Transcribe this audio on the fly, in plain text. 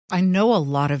I know a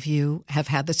lot of you have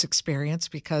had this experience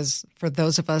because for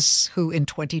those of us who in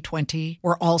 2020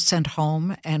 were all sent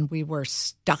home and we were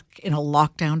stuck in a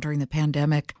lockdown during the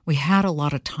pandemic, we had a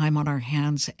lot of time on our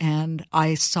hands, and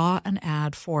I saw an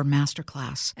ad for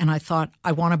Masterclass and I thought,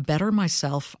 I want to better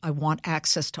myself. I want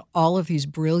access to all of these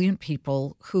brilliant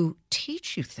people who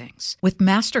teach you things. With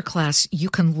Masterclass, you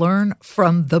can learn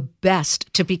from the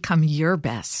best to become your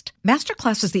best.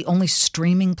 Masterclass is the only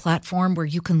streaming platform where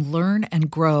you can learn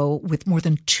and grow with more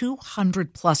than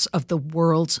 200 plus of the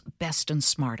world's best and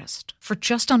smartest. For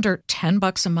just under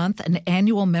 $10 a month, an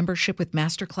annual membership with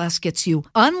Masterclass gets you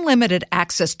unlimited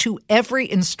access to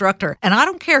every instructor. And I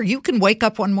don't care. You can wake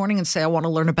up one morning and say, I want to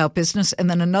learn about business. And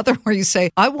then another where you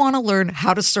say, I want to learn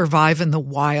how to survive in the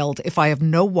wild if I have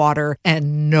no water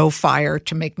and no fire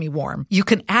to make me warm. You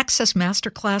can access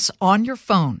Masterclass on your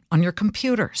phone, on your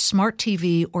computer, smart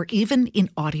TV, or even in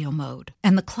audio mode.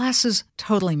 And the classes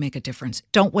totally make a difference.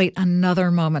 Don't wait another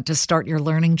moment to start your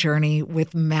learning journey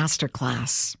with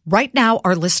Masterclass. Right now,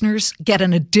 our listeners get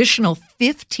an additional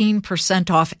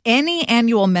 15% off any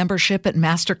annual membership at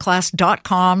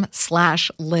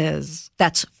masterclass.com/Liz.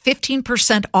 That's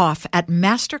 15% off at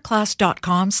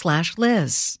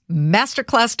masterclass.com/Liz.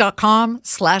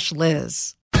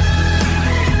 Masterclass.com/Liz.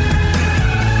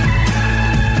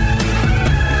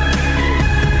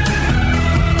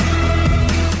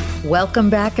 Welcome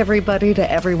back, everybody, to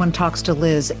Everyone Talks to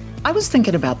Liz. I was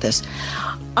thinking about this.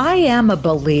 I am a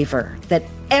believer that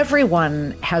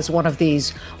everyone has one of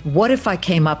these what if I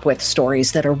came up with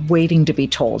stories that are waiting to be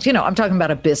told. You know, I'm talking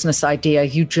about a business idea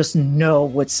you just know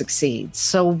would succeed.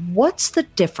 So what's the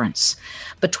difference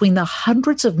between the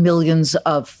hundreds of millions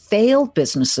of failed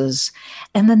businesses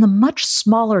and then the much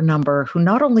smaller number who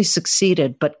not only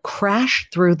succeeded, but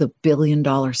crashed through the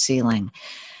billion-dollar ceiling?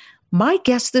 My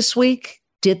guest this week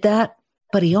did that,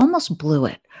 but he almost blew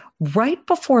it. Right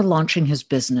before launching his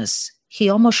business, he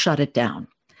almost shut it down.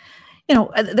 You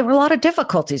know, there were a lot of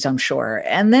difficulties, I'm sure.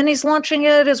 And then he's launching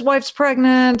it, his wife's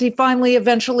pregnant. He finally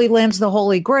eventually lands the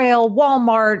Holy Grail,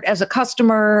 Walmart as a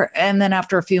customer. And then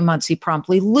after a few months, he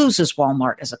promptly loses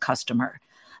Walmart as a customer.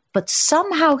 But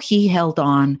somehow he held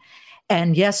on.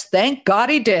 And yes, thank God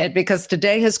he did, because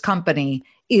today his company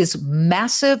is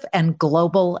massive and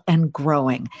global and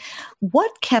growing.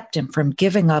 What kept him from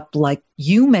giving up like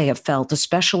you may have felt,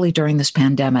 especially during this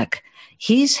pandemic?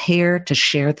 He's here to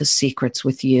share the secrets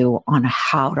with you on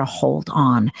how to hold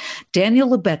on. Daniel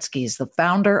Lubetzky is the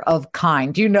founder of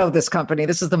Kind. You know this company.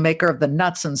 This is the maker of the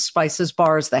nuts and spices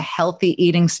bars, the healthy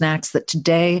eating snacks that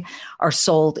today are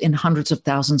sold in hundreds of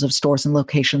thousands of stores and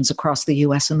locations across the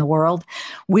U.S. and the world.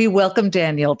 We welcome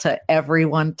Daniel to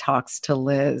Everyone Talks to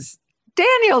Liz.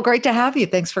 Daniel, great to have you.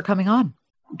 Thanks for coming on.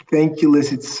 Thank you,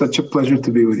 Liz. It's such a pleasure to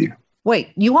be with you. Wait,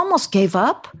 you almost gave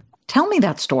up? Tell me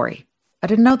that story. I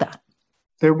didn't know that.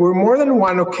 There were more than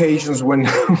one occasions when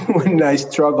I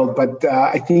struggled, but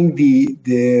I think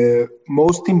the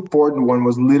most important one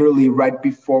was literally right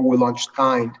before we launched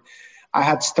Kind. I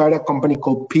had started a company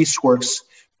called Peaceworks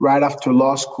right after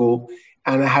law school,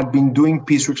 and I had been doing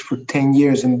Peaceworks for 10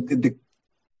 years. And the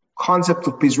concept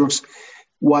of Peaceworks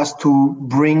was to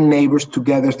bring neighbors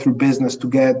together through business, to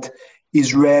get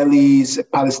Israelis,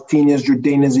 Palestinians,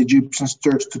 Jordanians, Egyptians,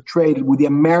 Turks to trade with the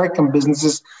American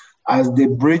businesses as the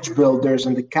bridge builders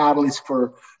and the catalyst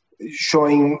for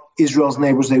showing Israel's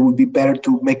neighbors they would be better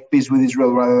to make peace with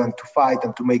Israel rather than to fight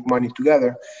and to make money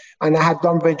together. And I had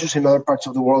done ventures in other parts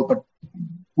of the world, but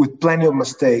with plenty of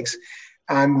mistakes.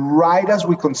 And right as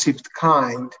we conceived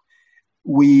Kind,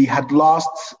 we had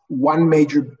lost one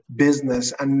major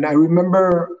business. And I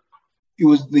remember it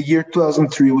was the year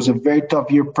 2003. It was a very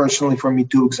tough year personally for me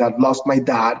too, because I'd lost my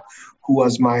dad, who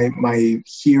was my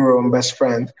hero and best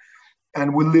friend.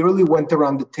 And we literally went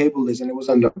around the table, Liz, and it was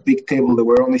on a big table. There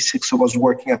were only 6 of us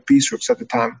working at Peaceworks at the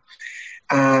time.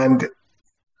 And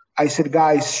I said,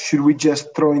 guys, should we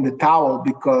just throw in the towel?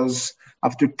 Because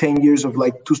after 10 years of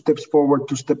like 2 steps forward,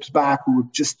 2 steps back, we were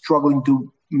just struggling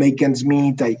to make ends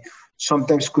meet. I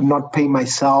sometimes could not pay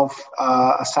myself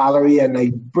a salary, and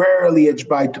I barely edged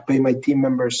by to pay my team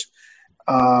members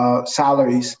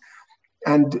salaries.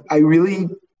 And I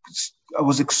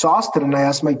was exhausted, and I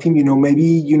asked my team, maybe,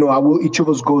 each of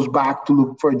us goes back to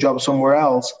look for a job somewhere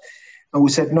else. And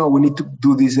we said, no, we need to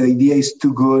do this. The idea is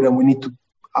too good, and we need to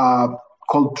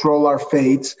control our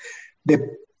fates.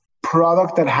 The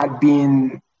product that had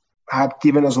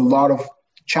given us a lot of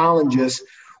challenges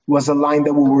was a line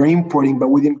that we were importing, but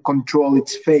we didn't control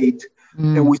its fate.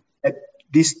 And we said,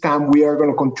 this time we are going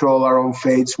to control our own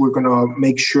fates. We're going to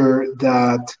make sure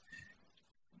that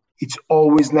it's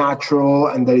always natural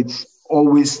and that it's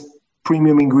always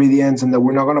premium ingredients, and that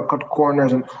we're not going to cut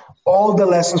corners and all the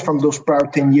lessons from those prior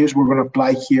 10 years we're going to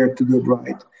apply here to do it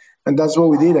right. And that's what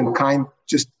we did. And Kind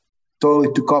just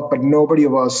totally took up, but nobody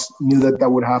of us knew that that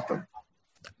would happen.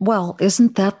 Well,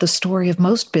 isn't that the story of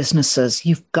most businesses?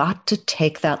 You've got to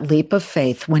take that leap of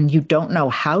faith when you don't know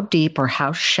how deep or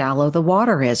how shallow the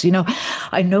water is.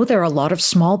 I know there are a lot of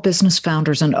small business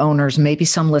founders and owners, maybe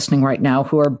some listening right now,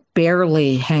 who are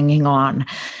barely hanging on.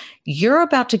 You're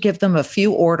about to give them a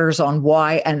few orders on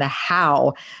why and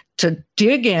how to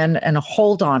dig in and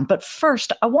hold on. But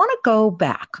first, I want to go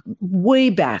back, way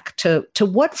back to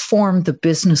what formed the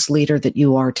business leader that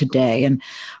you are today. And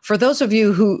for those of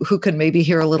you who can maybe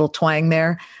hear a little twang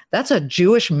there, that's a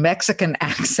Jewish Mexican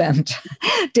accent.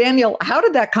 Daniel, how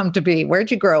did that come to be? Where'd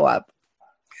you grow up?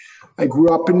 I grew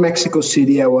up in Mexico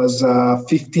City. I was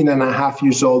 15 and a half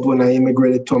years old when I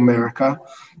immigrated to America.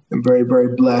 I'm very,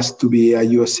 very blessed to be a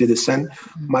U.S. citizen.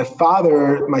 My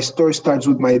story starts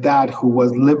with my dad, who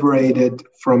was liberated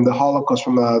from the Holocaust,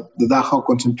 from the Dachau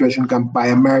concentration camp by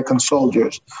American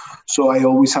soldiers. So I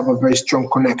always have a very strong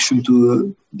connection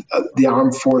to the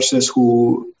armed forces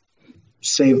who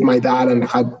saved my dad, and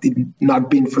had it not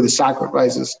been for the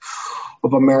sacrifices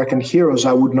of American heroes,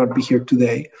 I would not be here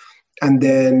today. And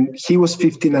then he was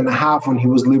 15 and a half when he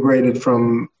was liberated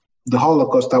from the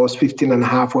Holocaust. I was 15 and a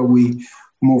half when we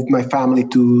moved my family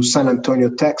to San Antonio,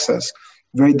 Texas.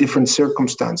 Very different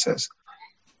circumstances.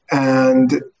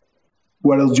 And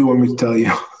what else do you want me to tell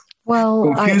you?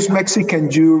 Well, confused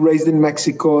Mexican Jew raised in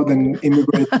Mexico, then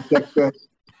immigrated to Texas.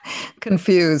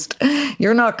 Confused.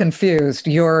 You're not confused.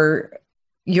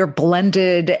 You're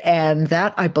blended, and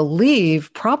that, I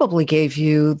believe, probably gave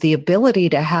you the ability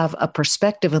to have a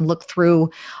perspective and look through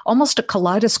almost a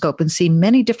kaleidoscope and see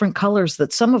many different colors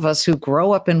that some of us who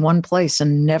grow up in one place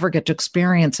and never get to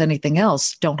experience anything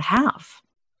else don't have.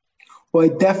 Well,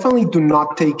 I definitely do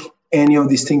not take any of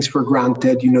these things for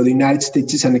granted. The United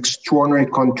States is an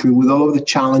extraordinary country with all of the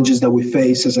challenges that we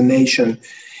face as a nation.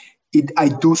 I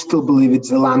do still believe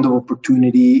it's the land of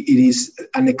opportunity. It is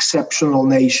an exceptional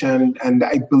nation, and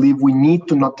I believe we need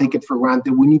to not take it for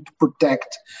granted. We need to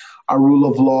protect our rule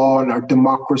of law and our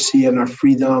democracy and our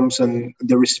freedoms and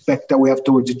the respect that we have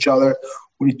towards each other.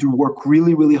 We need to work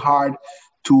really, really hard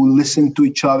to listen to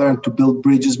each other and to build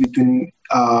bridges between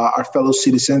our fellow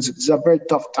citizens. It's a very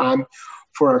tough time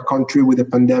for our country with the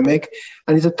pandemic,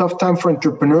 and it's a tough time for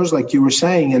entrepreneurs, like you were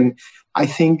saying. And I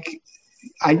think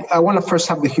I want to first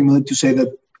have the humility to say that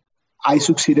I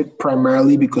succeeded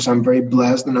primarily because I'm very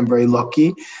blessed and I'm very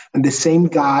lucky. And the same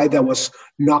guy that was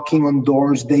knocking on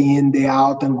doors day in, day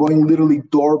out, and going literally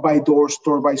door by door,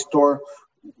 store by store,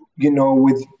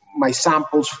 with my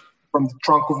samples from the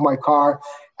trunk of my car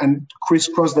and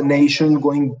crisscross the nation,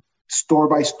 going store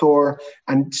by store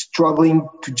and struggling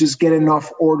to just get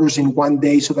enough orders in one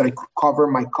day so that I could cover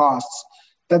my costs.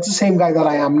 That's the same guy that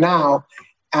I am now.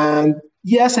 And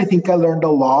yes, I think I learned a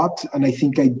lot, and I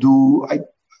think I do.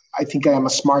 I think I am a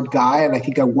smart guy, and I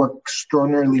think I work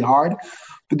extraordinarily hard.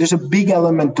 But there's a big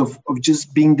element of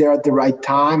just being there at the right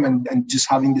time and just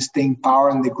having the staying power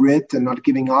and the grit and not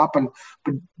giving up.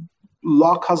 But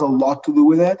luck has a lot to do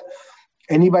with it.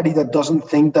 Anybody that doesn't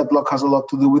think that luck has a lot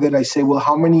to do with it, I say, well,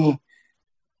 how many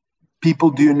people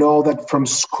do you know that from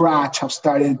scratch have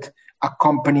started a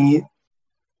company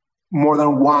more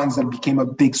than once that became a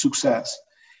big success?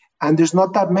 And there's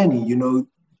not that many.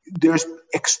 There's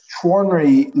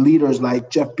extraordinary leaders like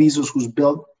Jeff Bezos, who's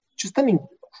built just an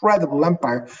incredible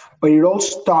empire, but it all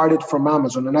started from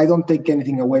Amazon. And I don't take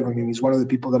anything away from him. He's one of the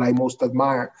people that I most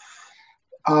admire.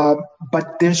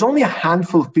 But there's only a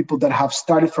handful of people that have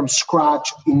started from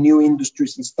scratch in new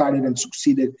industries and started and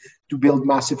succeeded to build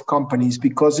massive companies,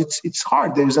 because it's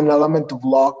hard. There's an element of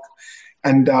luck.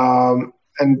 And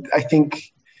I think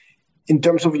in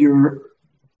terms of your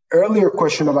earlier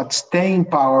question about staying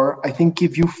power, I think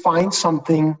if you find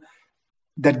something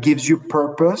that gives you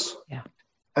purpose,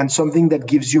 and something that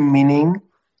gives you meaning,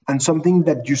 and something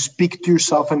that you speak to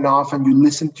yourself enough and you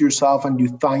listen to yourself and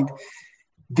you find,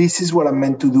 this is what I'm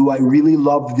meant to do, I really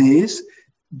love this,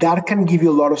 that can give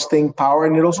you a lot of staying power.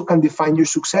 And it also can define your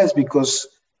success, because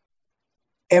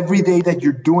every day that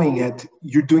you're doing it,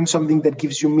 you're doing something that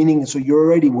gives you meaning. And so you're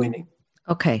already winning.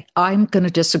 Okay, I'm going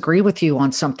to disagree with you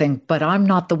on something, but I'm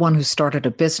not the one who started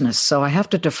a business, so I have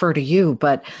to defer to you.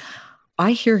 But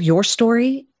I hear your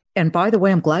story. And by the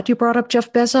way, I'm glad you brought up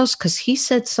Jeff Bezos, because he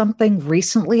said something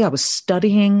recently. I was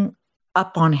studying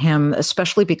up on him,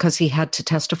 especially because he had to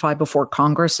testify before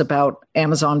Congress about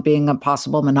Amazon being a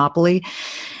possible monopoly.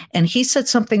 And he said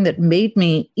something that made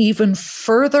me even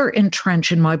further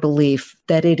entrench in my belief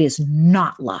that it is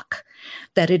not luck,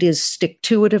 that it is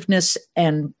stick-to-itiveness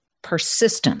and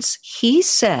persistence. He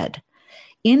said,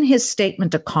 in his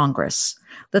statement to Congress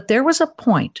that there was a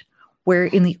point where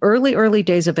in the early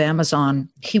days of Amazon,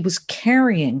 he was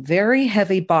carrying very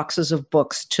heavy boxes of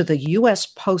books to the US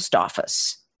Post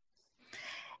Office.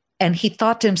 And he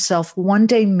thought to himself, one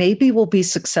day maybe we'll be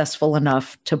successful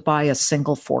enough to buy a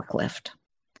single forklift.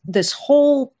 This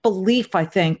whole belief, I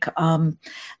think,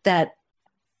 that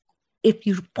if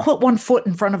you put one foot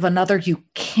in front of another, you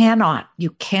cannot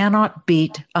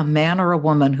beat a man or a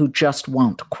woman who just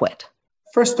won't quit.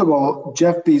 First of all,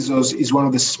 Jeff Bezos is one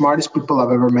of the smartest people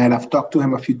I've ever met. I've talked to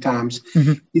him a few times.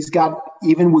 Mm-hmm. He's got,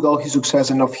 even with all his success,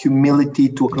 enough humility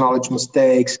to acknowledge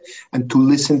mistakes and to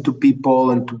listen to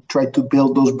people and to try to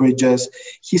build those bridges.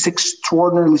 He's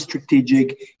extraordinarily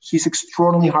strategic. He's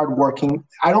extraordinarily hardworking.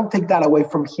 I don't take that away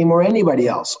from him or anybody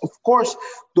else. Of course,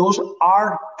 those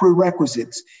are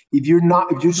prerequisites. If you're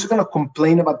just going to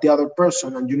complain about the other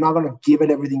person and you're not going to give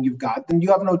it everything you've got, then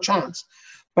you have no chance.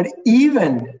 But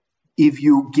even if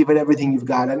you give it everything you've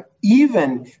got, and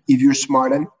even if you're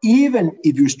smart, and even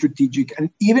if you're strategic, and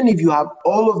even if you have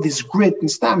all of this grit and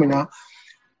stamina,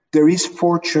 there is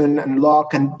fortune and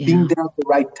luck and being there at the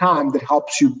right time that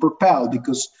helps you propel.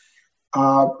 Because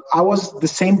I was the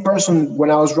same person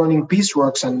when I was running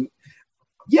Peaceworks, and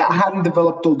I hadn't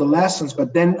developed all the lessons,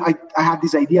 but then I had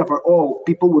this idea for,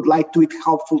 people would like to eat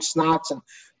healthful snacks and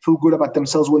feel good about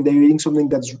themselves when they're eating something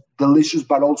that's delicious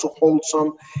but also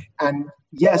wholesome. And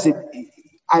yes,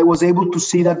 I was able to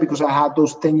see that because I had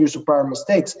those 10 years of prior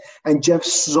mistakes. And Jeff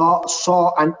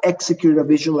saw and executed a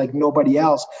vision like nobody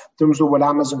else in terms of what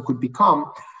Amazon could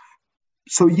become.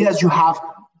 So yes,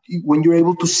 when you're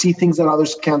able to see things that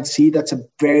others can't see, that's a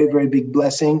very, very big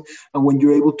blessing. And when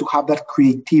you're able to have that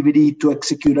creativity to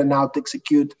execute and out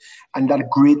execute, and that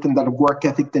grit and that work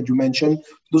ethic that you mentioned,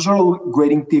 those are all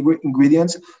great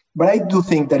ingredients. But I do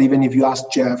think that even if you ask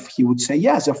Jeff, he would say,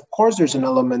 yes, of course, there's an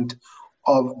element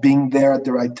of being there at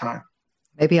the right time.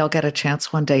 Maybe I'll get a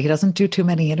chance one day. He doesn't do too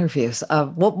many interviews.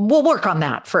 We'll work on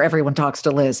that for Everyone Talks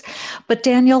to Liz. But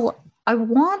Daniel, I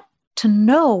want to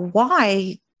know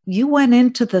why you went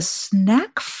into the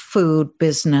snack food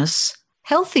business,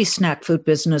 healthy snack food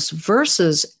business,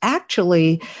 versus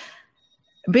actually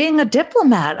being a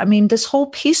diplomat. I mean, this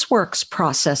whole Peaceworks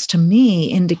process to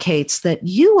me indicates that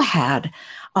you had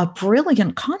a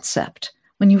brilliant concept.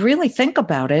 When you really think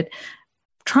about it,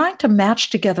 trying to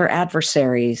match together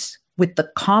adversaries with the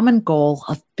common goal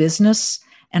of business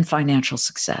and financial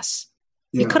success.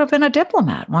 Yeah. You could have been a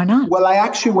diplomat. Why not? Well,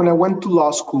 when I went to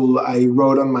law school, I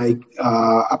wrote on my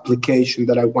application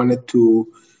that I wanted to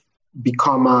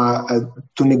become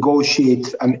to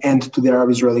negotiate an end to the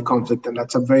Arab-Israeli conflict. And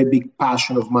that's a very big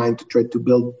passion of mine, to try to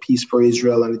build peace for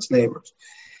Israel and its neighbors.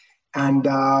 And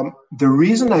the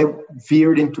reason I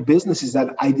veered into business is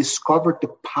that I discovered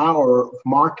the power of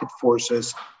market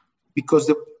forces, because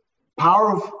the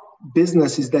power of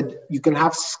business is that you can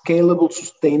have scalable,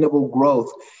 sustainable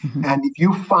growth. Mm-hmm. And if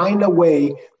you find a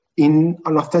way, in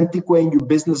an authentic way in your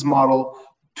business model,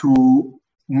 to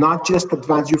not just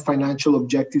advance your financial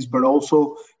objectives, but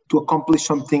also to accomplish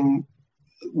something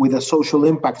with a social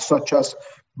impact, such as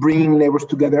bringing neighbors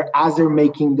together as they're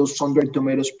making those sun-dried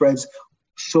tomato spreads,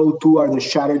 so too are the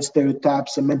shattered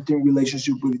stereotypes, cementing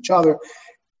relationship with each other.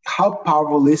 How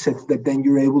powerful is it that then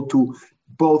you're able to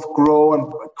both grow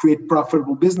and create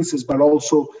profitable businesses, but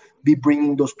also be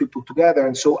bringing those people together?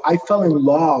 And so I fell in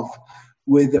love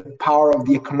with the power of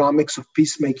the economics of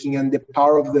peacemaking and the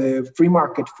power of the free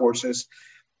market forces,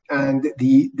 and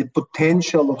the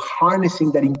potential of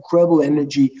harnessing that incredible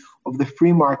energy of the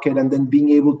free market, and then being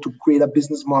able to create a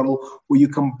business model where you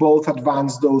can both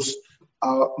advance those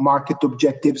market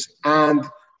objectives and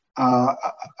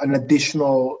an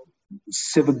additional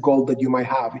civic goal that you might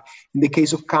have. In the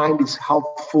case of Kind, it's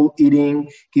healthful eating,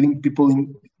 giving people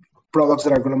products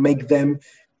that are going to make them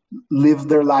live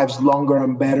their lives longer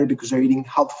and better because they're eating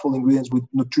healthful ingredients with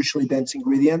nutritionally dense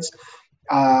ingredients,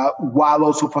 while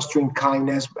also fostering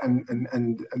kindness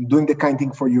and doing the kind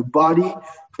thing for your body,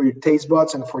 for your taste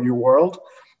buds, and for your world.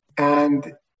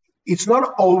 And it's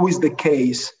not always the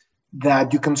case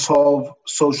that you can solve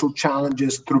social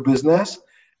challenges through business,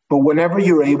 but whenever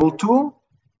you're able to,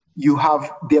 you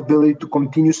have the ability to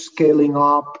continue scaling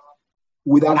up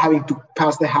without having to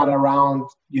pass the hat around,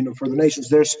 for the nations.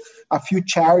 There's a few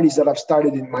charities that I've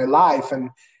started in my life, and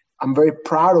I'm very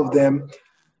proud of them.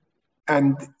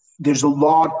 And there's a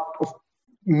lot of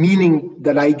meaning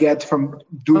that I get from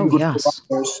doing good for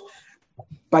others.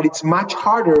 But it's much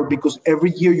harder because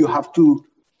every year you have to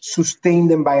sustain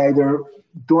them by either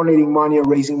donating money or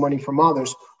raising money from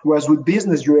others. Whereas with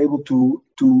business, you're able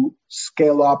to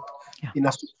scale up in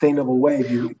a sustainable way if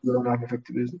you don't have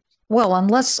effective business. Well,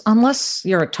 unless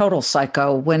you're a total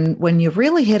psycho, when you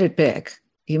really hit it big,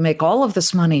 you make all of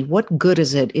this money. What good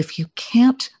is it if you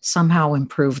can't somehow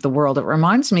improve the world? It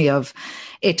reminds me of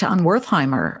Eitan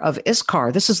Wertheimer of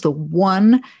ISCAR. This is the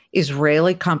one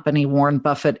Israeli company Warren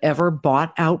Buffett ever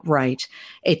bought outright.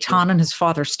 Eitan and his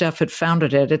father Steph had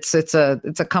founded it. It's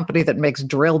a company that makes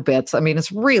drill bits. I mean,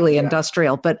 it's really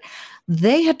industrial, but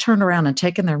they had turned around and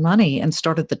taken their money and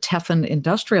started the Tefan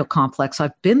Industrial Complex.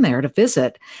 I've been there to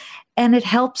visit, and it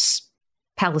helps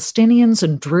Palestinians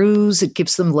and Druze. It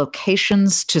gives them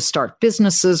locations to start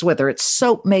businesses, whether it's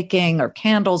soap making or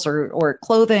candles or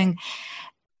clothing.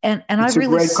 And it's I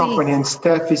really a great company, and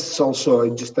Steph is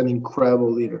also just an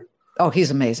incredible leader. Oh,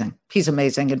 he's amazing. He's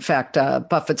amazing. In fact,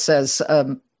 Buffett says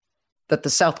that the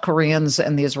South Koreans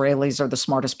and the Israelis are the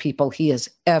smartest people he has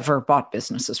ever bought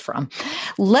businesses from.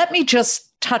 Let me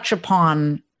just touch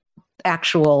upon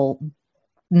actual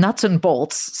nuts and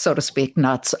bolts, so to speak,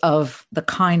 nuts of the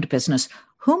Kind business.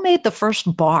 Who made the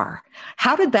first bar?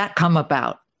 How did that come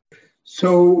about?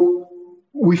 So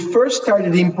we first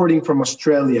started importing from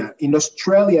Australia. In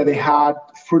Australia, they had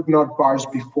fruit nut bars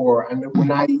before. And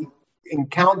when I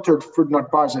encountered fruit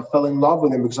nut bars, I fell in love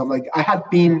with them because I'm like, I had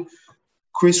been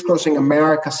crisscrossing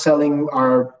America selling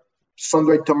our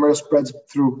sun-dried tomato spreads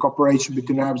through cooperation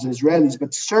between Arabs and Israelis,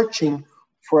 but searching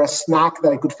for a snack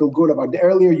that I could feel good about.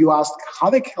 Earlier, you asked, how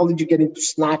the hell did you get into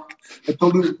snack? I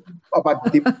told you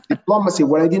about diplomacy.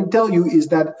 What I didn't tell you is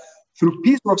that through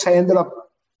Peaceworks, I ended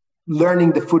up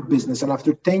learning the food business. And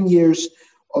after 10 years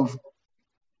of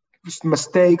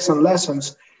mistakes and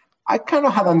lessons, I kind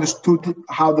of had understood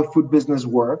how the food business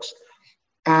works.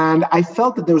 And I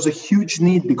felt that there was a huge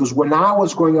need because when I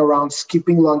was going around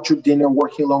skipping lunch or dinner,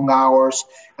 working long hours,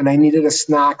 and I needed a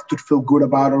snack to feel good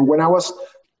about, or when I was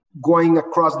going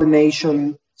across the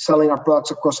nation, selling our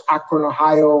products across Akron,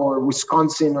 Ohio, or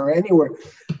Wisconsin, or anywhere,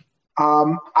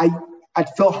 I'd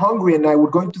feel hungry, and I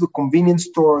would go into the convenience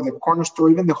store, the corner store,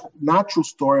 even the natural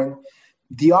store, and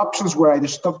the options were either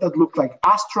stuff that looked like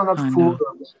astronaut food,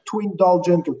 or was too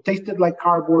indulgent, or tasted like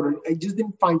cardboard, or I just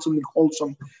didn't find something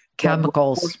wholesome.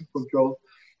 Chemicals. Control.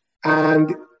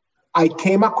 And I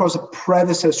came across a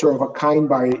predecessor of a Kind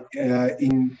bar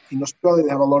in Australia. They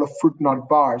have a lot of fruit nut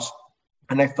bars.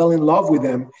 And I fell in love with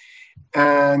them.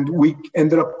 And we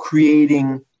ended up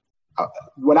creating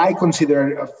what I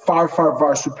consider a far, far,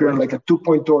 far superior, like a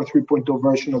 2.0 or 3.0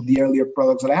 version of the earlier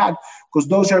products that I had, because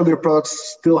those earlier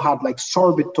products still had like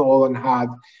sorbitol and had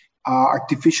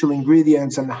artificial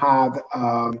ingredients and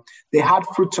they had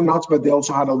fruits and nuts, but they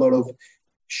also had a lot of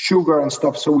sugar and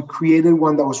stuff. So we created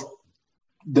one that was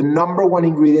the number one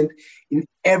ingredient in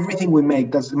everything we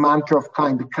make. That's the mantra of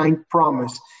Kind. The Kind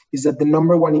promise is that the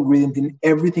number one ingredient in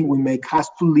everything we make has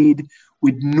to lead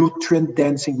with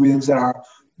nutrient-dense ingredients that are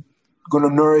going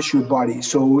to nourish your body.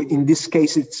 So in this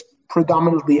case, it's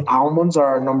predominantly almonds are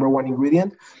our number one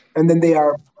ingredient. And then they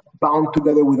are bound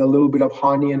together with a little bit of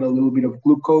honey and a little bit of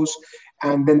glucose.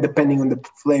 And then depending on the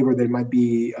flavor, there might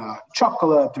be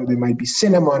chocolate, or there might be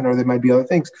cinnamon, or there might be other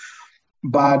things.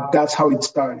 But that's how it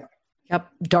started. Yep.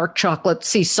 Dark chocolate,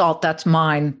 sea salt. That's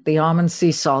mine. The almond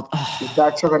sea salt. Oh. The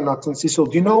dark chocolate nuts and sea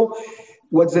salt. Do you know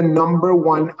what's the number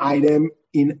one item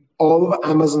in all of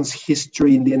Amazon's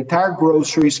history, in the entire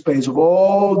grocery space of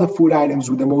all the food items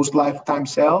with the most lifetime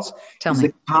sales? Tell me.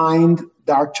 The Kind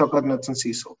dark chocolate nuts and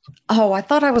sea salt. Oh, I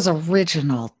thought I was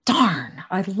original. Darn.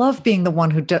 I love being the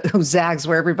one who zags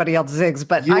where everybody else zigs,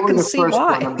 but I can see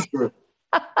why. One, I'm sure.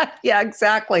 Yeah,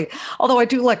 exactly. Although I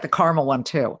do like the caramel one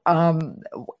too.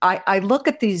 I look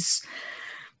at these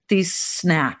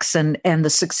snacks and the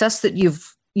success that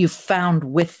you've found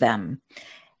with them,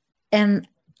 and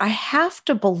I have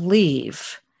to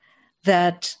believe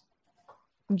that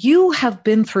you have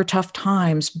been through tough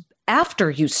times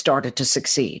after you started to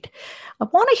succeed. I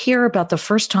want to hear about the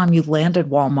first time you landed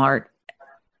Walmart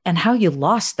and how you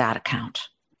lost that account.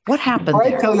 What happened Before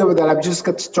there? I tell you about that, I just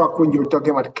got struck when you were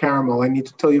talking about caramel. I need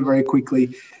to tell you very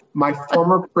quickly. My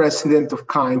former president of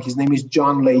Kind, his name is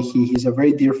John Leahy. He's a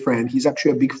very dear friend. He's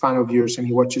actually a big fan of yours, and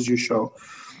he watches your show.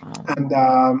 Oh.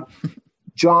 And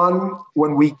John,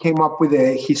 when we came up with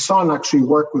his son actually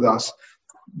worked with us,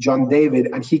 John David,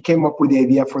 and he came up with the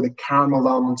idea for the caramel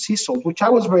almond sea salt, which I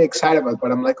was very excited about.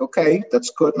 But I'm like, okay, that's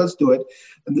good. Let's do it.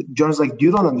 And John's like,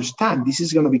 you don't understand. This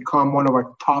is going to become one of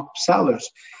our top sellers.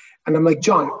 And I'm like,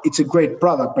 John, it's a great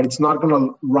product, but it's not going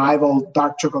to rival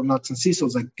dark chocolate nuts and sea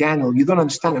salt. Like, Daniel, you don't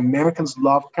understand. Americans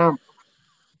love caramel.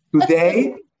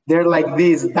 Today, they're like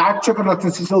this. Dark chocolate nuts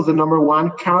and sea salt is the number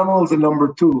one. Caramel is the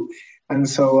number two. And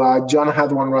so John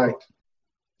had one right.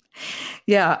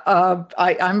 Yeah,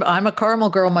 I'm a caramel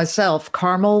girl myself.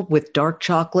 Caramel with dark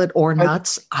chocolate or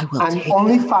nuts, I will And take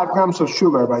only that. 5 grams of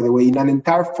sugar, by the way, in an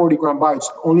entire 40-gram bar,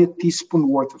 it's only a teaspoon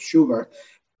worth of sugar.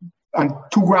 And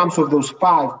 2 grams of those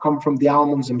five come from the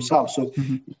almonds themselves. So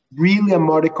really a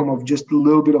modicum of just a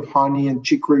little bit of honey and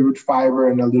chicory root fiber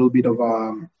and a little bit of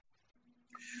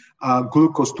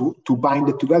glucose to bind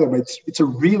it together. But it's a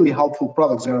really helpful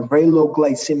product. They have a very low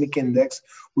glycemic index,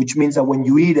 which means that when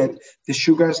you eat it, the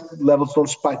sugar levels don't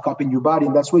spike up in your body.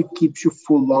 And that's why it keeps you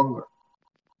full longer.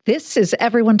 This is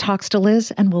Everyone Talks to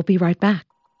Liz, and we'll be right back.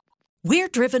 We're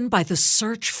driven by the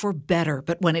search for better,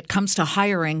 but when it comes to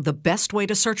hiring, the best way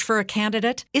to search for a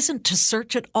candidate isn't to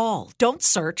search at all. Don't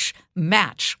search,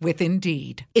 match with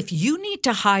Indeed. If you need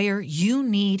to hire, you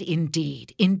need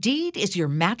Indeed. Indeed is your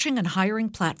matching and hiring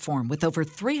platform with over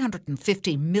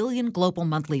 350 million global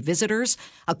monthly visitors,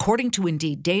 according to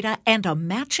Indeed data, and a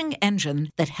matching engine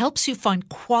that helps you find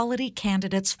quality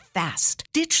candidates fast.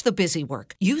 Ditch the busy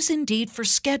work. Use Indeed for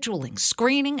scheduling,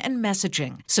 screening, and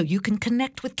messaging so you can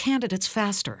connect with candidates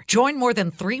faster. Join more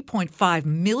than 3.5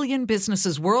 million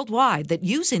businesses worldwide that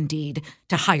use Indeed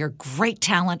to hire great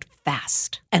talent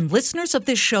fast. And listeners of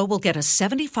this show will get a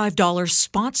 $75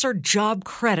 sponsored job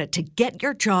credit to get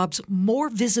your jobs more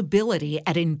visibility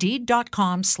at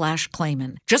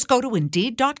Indeed.com/Clayman. Just go to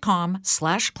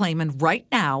Indeed.com/Clayman right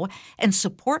now and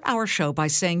support our show by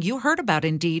saying you heard about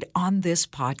Indeed on this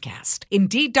podcast.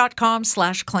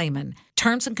 Indeed.com/Clayman.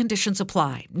 Terms and conditions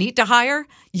apply. Need to hire?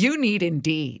 You need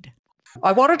Indeed.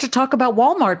 I wanted to talk about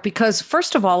Walmart because,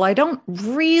 first of all, I don't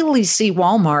really see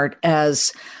Walmart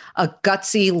as a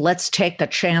gutsy, let's take a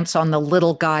chance on the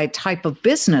little guy type of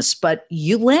business, but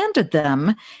you landed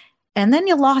them and then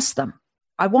you lost them.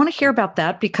 I want to hear about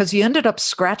that because you ended up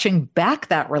scratching back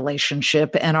that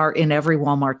relationship and are in every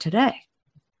Walmart today.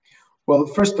 Well,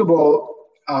 first of all,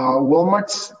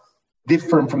 Walmart's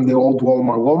different from the old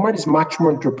Walmart. Walmart is much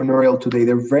more entrepreneurial today.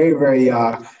 They're very, very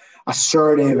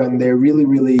assertive, and they're really,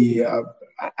 really a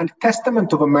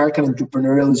testament of American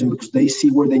entrepreneurialism because they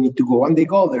see where they need to go and they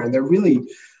go there. And they're really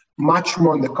much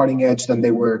more on the cutting edge than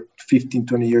they were 15,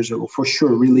 20 years ago. For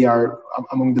sure, really are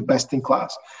among the best in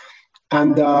class.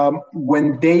 And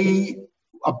when a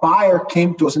buyer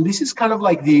came to us, and this is kind of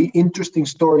like the interesting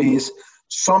story is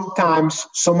sometimes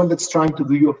someone that's trying to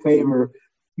do you a favor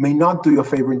may not do you a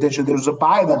favor intentionally. There was a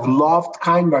buyer that loved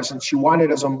Kind Bars and she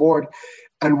wanted us on board.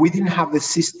 And we didn't have the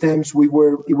systems. It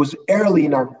was early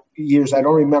in our years. I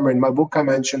don't remember. In my book, I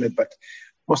mentioned it, but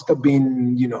must have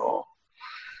been,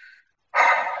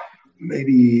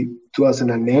 maybe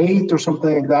 2008 or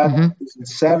something like that,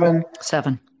 2007.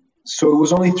 So it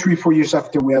was only 3-4 years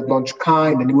after we had launched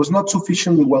Kind, and it was not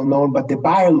sufficiently well known, but the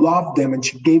buyer loved them and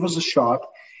she gave us a shot.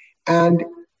 And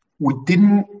we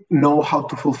didn't know how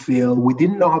to fulfill. We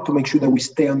didn't know how to make sure that we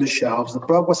stay on the shelves. The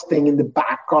product was staying in the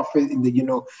back office, in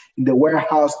the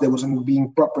warehouse. That wasn't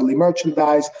being properly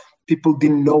merchandised. People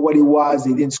didn't know what it was.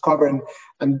 They didn't discover,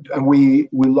 and we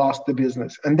lost the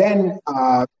business. And then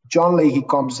John Leahy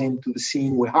comes into the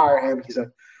scene. We hire him. He's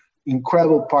an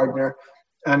incredible partner.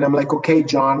 And I'm like, okay,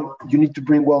 John, you need to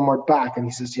bring Walmart back. And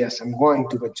he says, yes, I'm going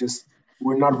to, but just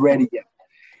we're not ready yet.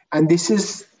 And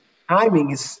timing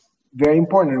is very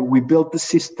important. We built the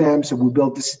systems, and we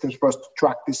built the systems for us to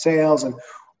track the sales, and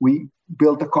we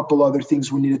built a couple other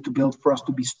things we needed to build for us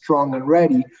to be strong and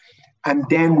ready. And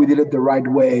then we did it the right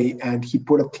way, and he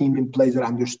put a team in place that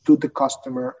understood the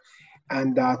customer.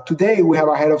 And today we have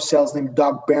our head of sales named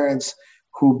Doug Behrens,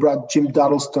 who brought Jim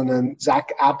Duddleston and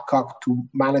Zach Adcock to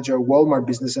manage our Walmart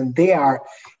business. And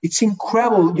it's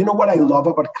incredible. You know what I love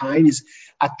about Kind is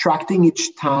attracting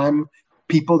each time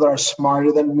people that are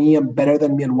smarter than me and better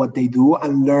than me in what they do,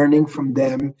 and learning from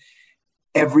them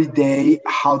every day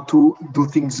how to do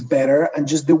things better. And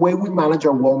just the way we manage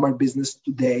our Walmart business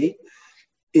today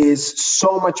is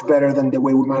so much better than the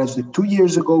way we managed it 2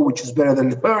 years ago, which is better than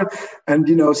the third. And,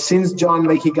 since John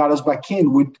Leahy got us back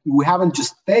in, we haven't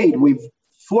just stayed, we've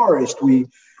flourished. We've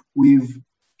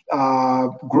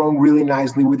grown really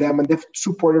nicely with them, and they've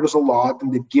supported us a lot,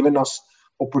 and they've given us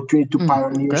opportunity to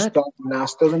pioneer stuff and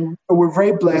asked us. And we're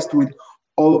very blessed with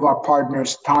all of our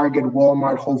partners: Target,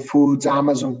 Walmart, Whole Foods,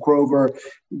 Amazon, Kroger,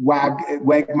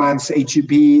 Wegmans,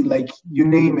 H-E-B, like you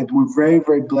name it. We're very,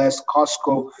 very blessed.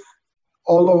 Costco,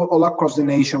 all across the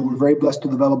nation. We're very blessed to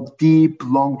develop deep,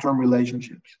 long-term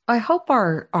relationships. I hope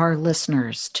our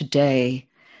listeners today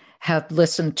have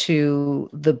listened to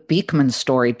the Beekman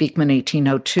story, Beekman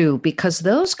 1802, because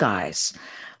those guys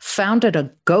founded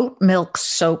a goat milk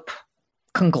soap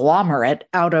conglomerate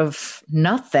out of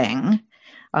nothing.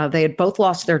 They had both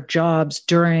lost their jobs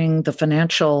during the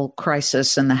financial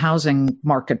crisis and the housing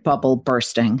market bubble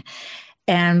bursting.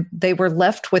 and they were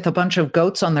left with a bunch of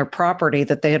goats on their property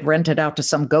that they had rented out to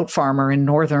some goat farmer in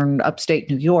northern upstate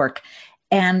New York.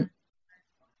 And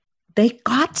they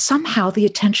got somehow the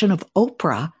attention of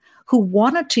Oprah, who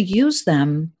wanted to use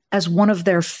them as one of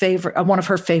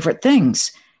her favorite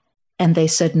things. And they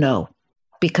said no,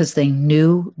 because they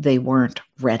knew they weren't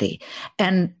ready.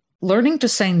 And learning to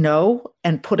say no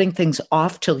and putting things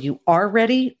off till you are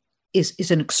ready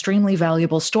is an extremely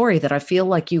valuable story that I feel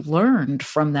like you learned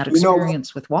from that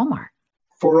experience with Walmart.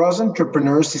 For us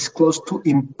entrepreneurs, it's close to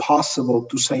impossible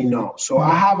to say no. So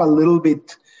I have a little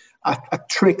bit, a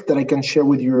trick that I can share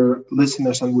with your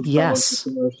listeners and with fellow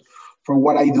entrepreneurs for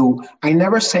what I do. I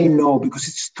never say no because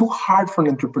it's too hard for an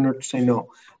entrepreneur to say no.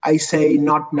 I say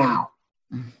not now.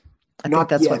 I think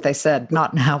that's what they said.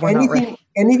 Not now. We're not ready.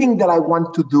 Anything that I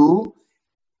want to do,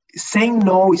 saying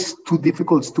no is too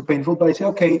difficult, it's too painful, but I say,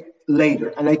 okay, later.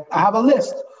 And I have a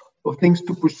list of things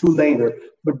to pursue later.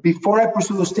 But before I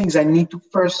pursue those things, I need to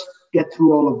first get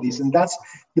through all of these. And that's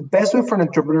the best way for an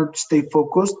entrepreneur to stay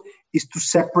focused, is to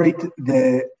separate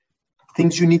the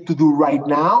things you need to do right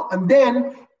now. And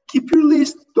then keep your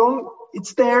list.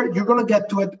 It's there. You're going to get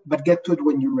to it, but get to it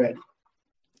when you're ready.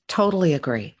 Totally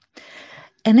agree.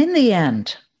 And in the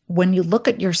end, when you look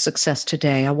at your success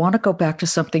today, I want to go back to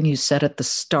something you said at the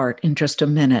start in just a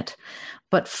minute.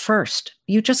 But first,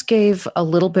 you just gave a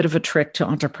little bit of a trick to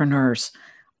entrepreneurs.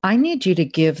 I need you to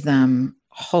give them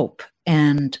hope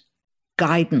and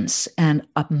guidance and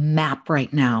a map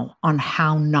right now on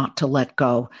how not to let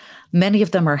go. Many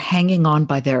of them are hanging on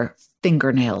by their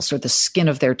fingernails or the skin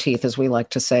of their teeth, as we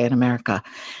like to say in America.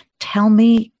 Tell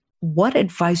me what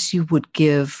advice you would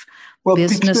give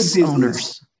business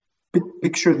owners.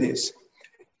 Picture this.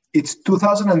 It's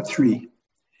 2003,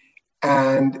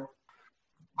 and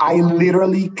I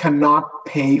literally cannot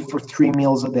pay for 3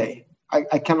 meals a day.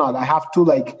 I cannot. I have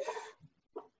to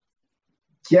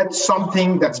get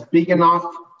something that's big enough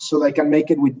so that I can make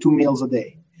it with 2 meals a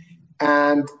day.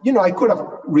 And, I could have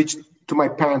reached to my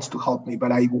parents to help me,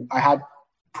 but I had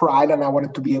pride and I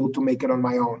wanted to be able to make it on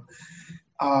my own.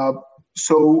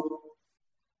 So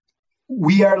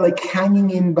we are hanging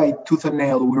in by tooth and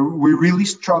nail. We're really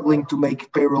struggling to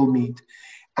make payroll meet.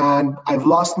 And I've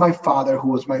lost my father, who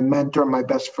was my mentor, my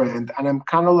best friend. And I'm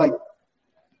kind of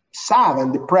sad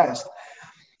and depressed.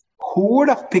 Who would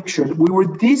have pictured we were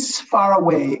this far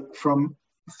away from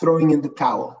throwing in the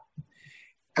towel?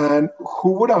 And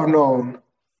who would have known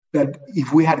that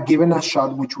if we had given a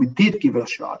shot, which we did give it a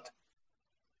shot,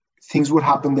 things would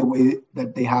happen the way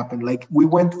that they happened. We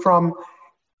went from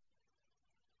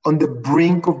on the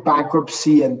brink of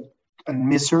bankruptcy and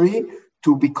misery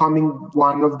to becoming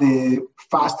one of the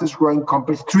fastest growing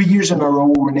companies. 3 years in a row,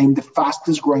 we were named the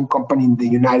fastest growing company in the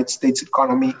United States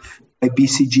economy by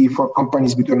BCG for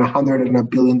companies between $100 and $1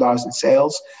 billion in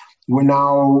sales. We're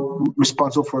now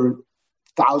responsible for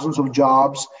thousands of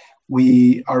jobs.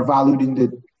 We are valued in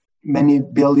the many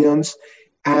billions.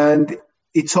 And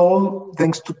it's all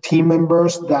thanks to team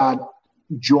members that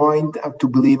joined to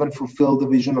believe and fulfill the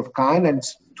vision of Kind, and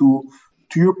to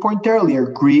your point earlier,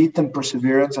 grit and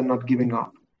perseverance and not giving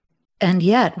up. And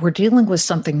yet we're dealing with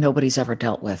something nobody's ever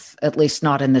dealt with, at least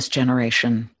not in this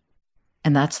generation.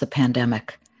 And that's the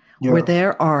pandemic, where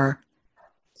there are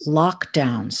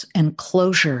lockdowns and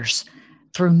closures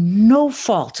through no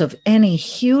fault of any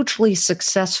hugely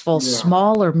successful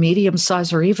small or medium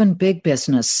size or even big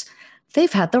business.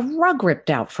 They've had the rug ripped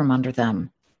out from under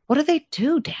them. What do they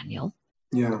do, Daniel?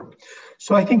 Yeah.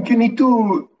 So I think you need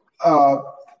to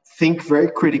think very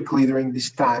critically during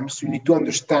these times. You need to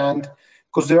understand,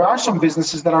 because there are some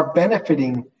businesses that are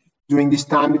benefiting during this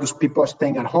time because people are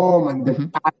staying at home and the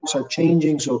patterns are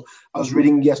changing. So I was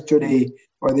reading yesterday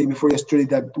or the day before yesterday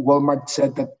that Walmart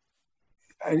said that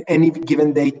any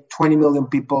given day, 20 million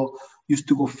people used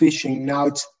to go fishing. Now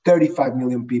it's 35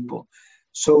 million people.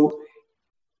 So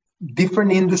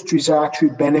different industries are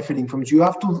actually benefiting from it. So you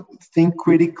have to think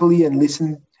critically and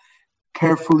listen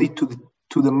carefully to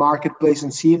the marketplace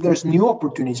and see if there's new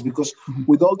opportunities, because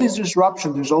with all this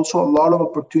disruption, there's also a lot of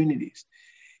opportunities.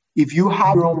 If you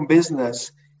have your own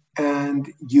business and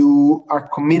you are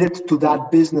committed to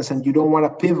that business and you don't want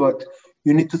to pivot,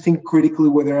 you need to think critically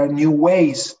whether there are new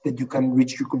ways that you can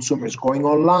reach your consumers, going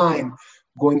online,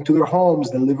 going to their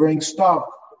homes, delivering stuff,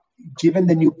 given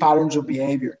the new patterns of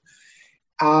behavior.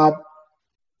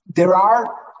 There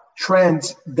are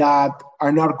trends that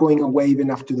are not going away even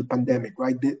after the pandemic,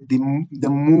 right? The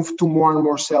move to more and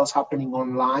more sales happening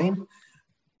online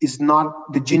is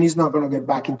not, the genie is not going to get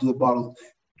back into the bottle.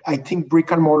 I think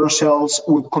brick and mortar sales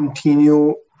will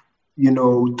continue,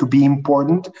 to be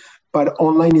important, but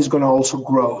online is going to also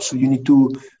grow. So you need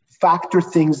to factor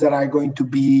things that are going to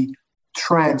be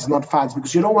trends, not fads,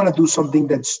 because you don't want to do something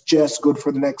that's just good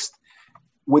for the next,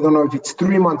 we don't know if it's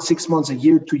 3 months, 6 months, a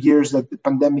year, 2 years that the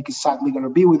pandemic is sadly going to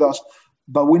be with us,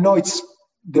 but we know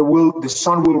the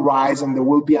sun will rise and there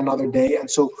will be another day. And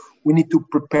so we need to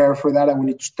prepare for that, and we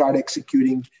need to start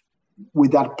executing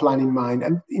with that plan in mind.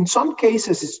 And in some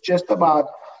cases, it's just about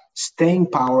staying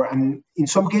power. And in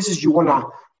some cases, you want to,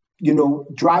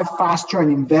 drive faster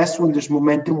and invest when there's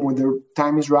momentum, when the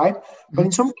time is right. But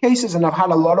in some cases, and I've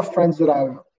had a lot of friends that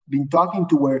I've been talking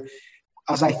to where,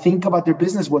 as I think about their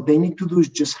business, what they need to do is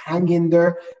just hang in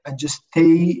there and just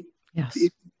stay. Yes.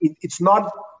 It's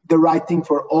not the right thing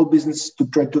for all businesses to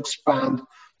try to expand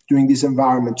during this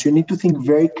environment. So you need to think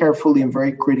very carefully and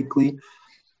very critically.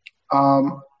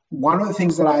 One of the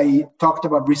things that I talked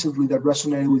about recently that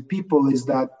resonated with people is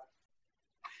that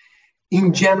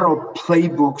in general,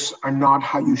 playbooks are not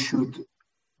how you should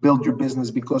build your business,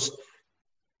 because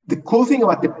the cool thing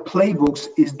about the playbooks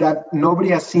is that nobody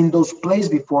has seen those plays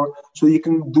before, so you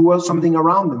can do something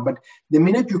around them. But the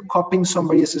minute you're copying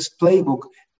somebody else's playbook,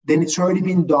 then it's already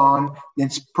been done, then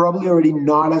it's probably already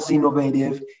not as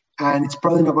innovative, and it's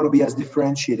probably not going to be as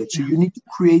differentiated. So you need to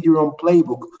create your own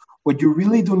playbook. What you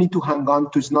really do need to hang on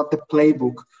to is not the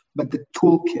playbook, but the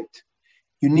toolkit.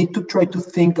 You need to try to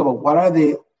think about what are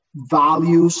the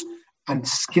values and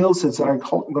skill sets that are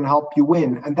going to help you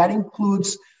win. And that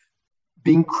includes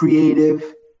being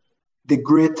creative, the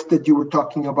grit that you were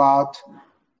talking about,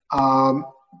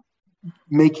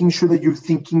 making sure that you're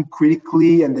thinking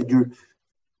critically and that you're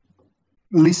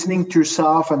listening to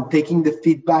yourself and taking the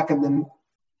feedback and then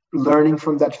learning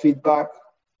from that feedback.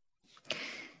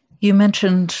 You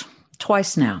mentioned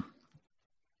twice now,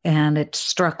 and it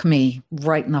struck me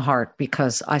right in the heart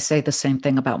because I say the same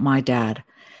thing about my dad.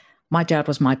 My dad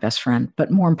was my best friend,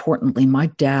 but more importantly, my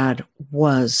dad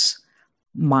was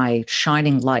my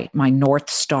shining light, my North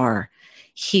Star.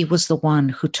 He was the one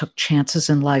who took chances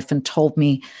in life and told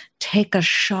me, take a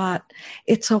shot.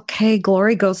 It's okay.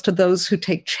 Glory goes to those who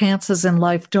take chances in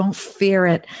life. Don't fear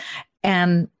it.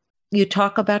 And you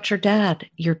talk about your dad.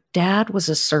 Your dad was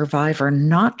a survivor,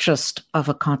 not just of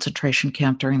a concentration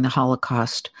camp during the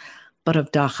Holocaust, but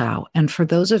of Dachau. And for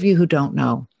those of you who don't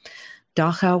know,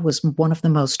 Dachau was one of the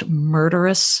most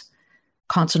murderous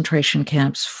concentration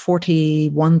camps.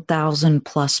 41,000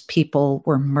 plus people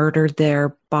were murdered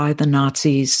there by the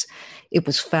Nazis. It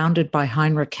was founded by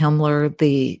Heinrich Himmler,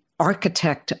 the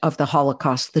architect of the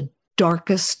Holocaust, the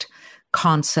darkest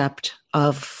concept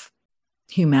of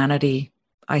humanity.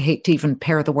 I hate to even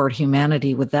pair the word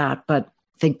humanity with that, but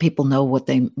I think people know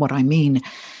what I mean.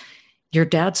 Your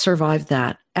dad survived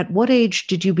that. At what age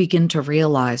did you begin to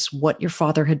realize what your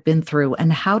father had been through,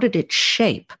 and how did it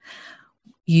shape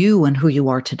you and who you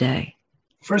are today?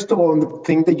 First of all, the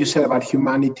thing that you said about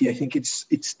humanity, I think it's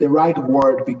the right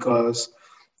word, because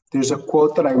there's a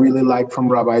quote that I really like from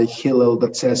Rabbi Hillel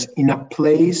that says, in a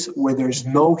place where there's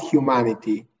no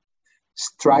humanity,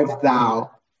 strive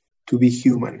thou to be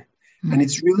human. Mm-hmm. And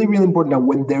it's really, really important that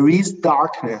when there is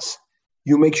darkness,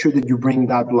 you make sure that you bring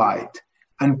that light.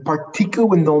 And particularly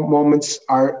when those moments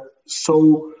are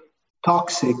so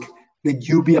toxic, that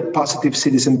you be a positive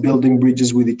citizen, building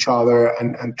bridges with each other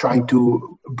and trying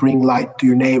to bring light to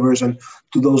your neighbors and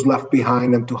to those left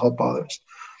behind and to help others.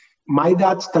 My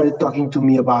dad started talking to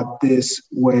me about this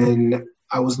when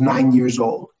I was 9 years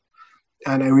old.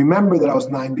 And I remember that I was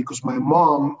 9 because my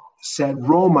mom said,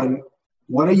 Roman,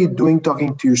 what are you doing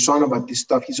talking to your son about this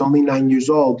stuff? He's only 9 years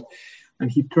old.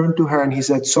 And he turned to her and he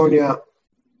said, Sonia,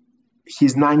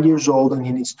 he's 9 years old and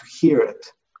he needs to hear it.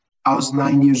 I was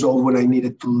 9 years old when I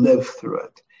needed to live through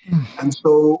it. And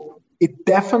so it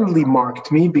definitely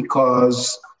marked me,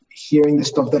 because hearing the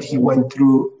stuff that he went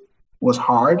through was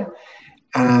hard.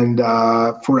 And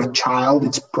for a child,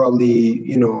 it's probably,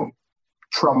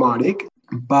 traumatic.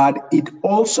 But it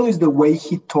also is the way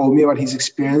he told me about his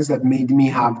experience that made me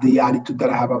have the attitude that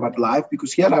I have about life,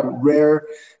 because he had a rare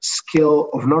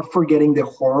skill of not forgetting the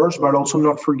horrors, but also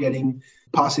not forgetting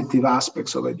positive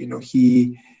aspects of it.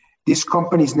 This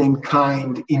company is named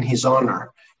Kind in his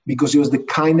honor because he was the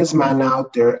kindest man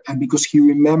out there, and because he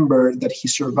remembered that he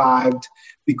survived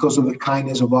because of the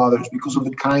kindness of others, because of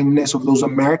the kindness of those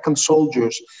American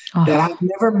soldiers that had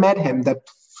never met him, that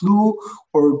flew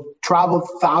or traveled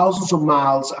thousands of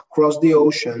miles across the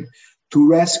ocean to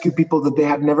rescue people that they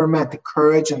had never met, the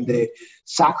courage and the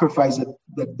sacrifice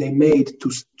that they made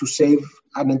to save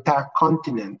an entire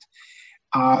continent.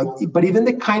 But even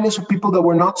the kindness of people that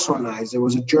were not so nice. There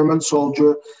was a German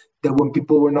soldier that when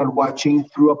people were not watching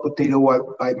threw a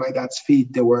potato by my dad's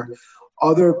feet. There were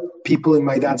other people in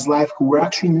my dad's life who were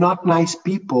actually not nice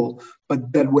people,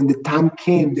 but that when the time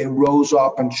came, they rose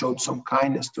up and showed some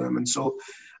kindness to him. And so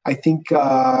I think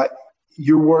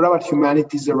your word about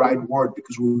humanity is the right word,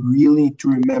 because we really need to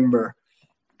remember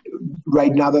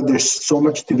right now that there's so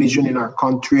much division in our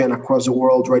country and across the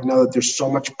world, right now that there's so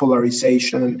much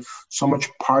polarization and so much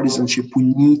partisanship. We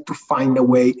need to find a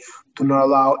way to not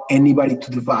allow anybody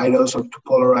to divide us or to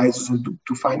polarize us, and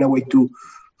to find a way to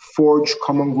forge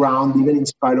common ground, even in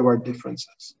spite of our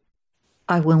differences.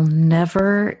 I will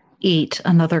never eat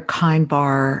another Kind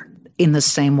bar in the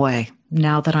same way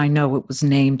now that I know it was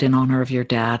named in honor of your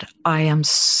dad. I am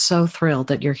so thrilled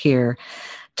that you're here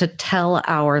to tell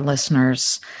our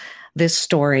listeners this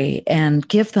story and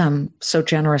give them so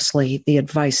generously the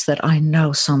advice that I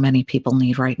know so many people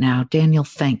need right now. Daniel,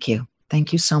 thank you.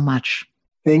 Thank you so much.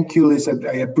 Thank you, Liz.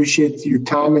 I appreciate your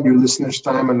time and your listeners'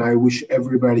 time, and I wish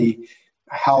everybody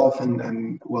health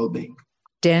and well-being.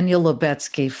 Daniel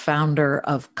Lubetzky, founder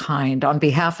of Kind. On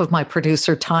behalf of my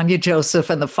producer, Tanya Joseph,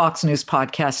 and the Fox News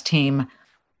podcast team,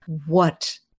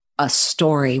 what a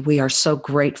story. We are so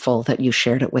grateful that you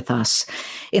shared it with us.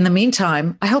 In the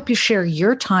meantime, I hope you share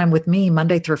your time with me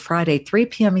Monday through Friday, 3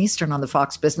 p.m. Eastern on the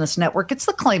Fox Business Network. It's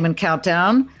the Claman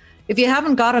Countdown. If you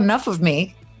haven't got enough of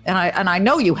me, and I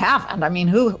know you haven't. I mean,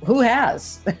 who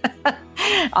has?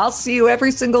 I'll see you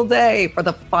every single day for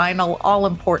the final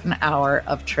all-important hour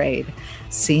of trade.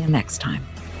 See you next time.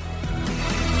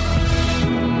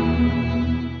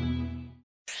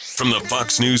 From the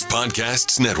Fox News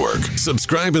Podcasts Network,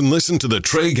 subscribe and listen to the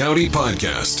Trey Gowdy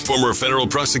Podcast. Former federal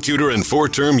prosecutor and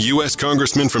 4-term U.S.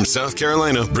 Congressman from South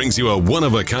Carolina brings you a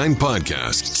one-of-a-kind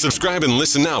podcast. Subscribe and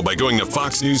listen now by going to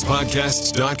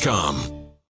foxnewspodcasts.com.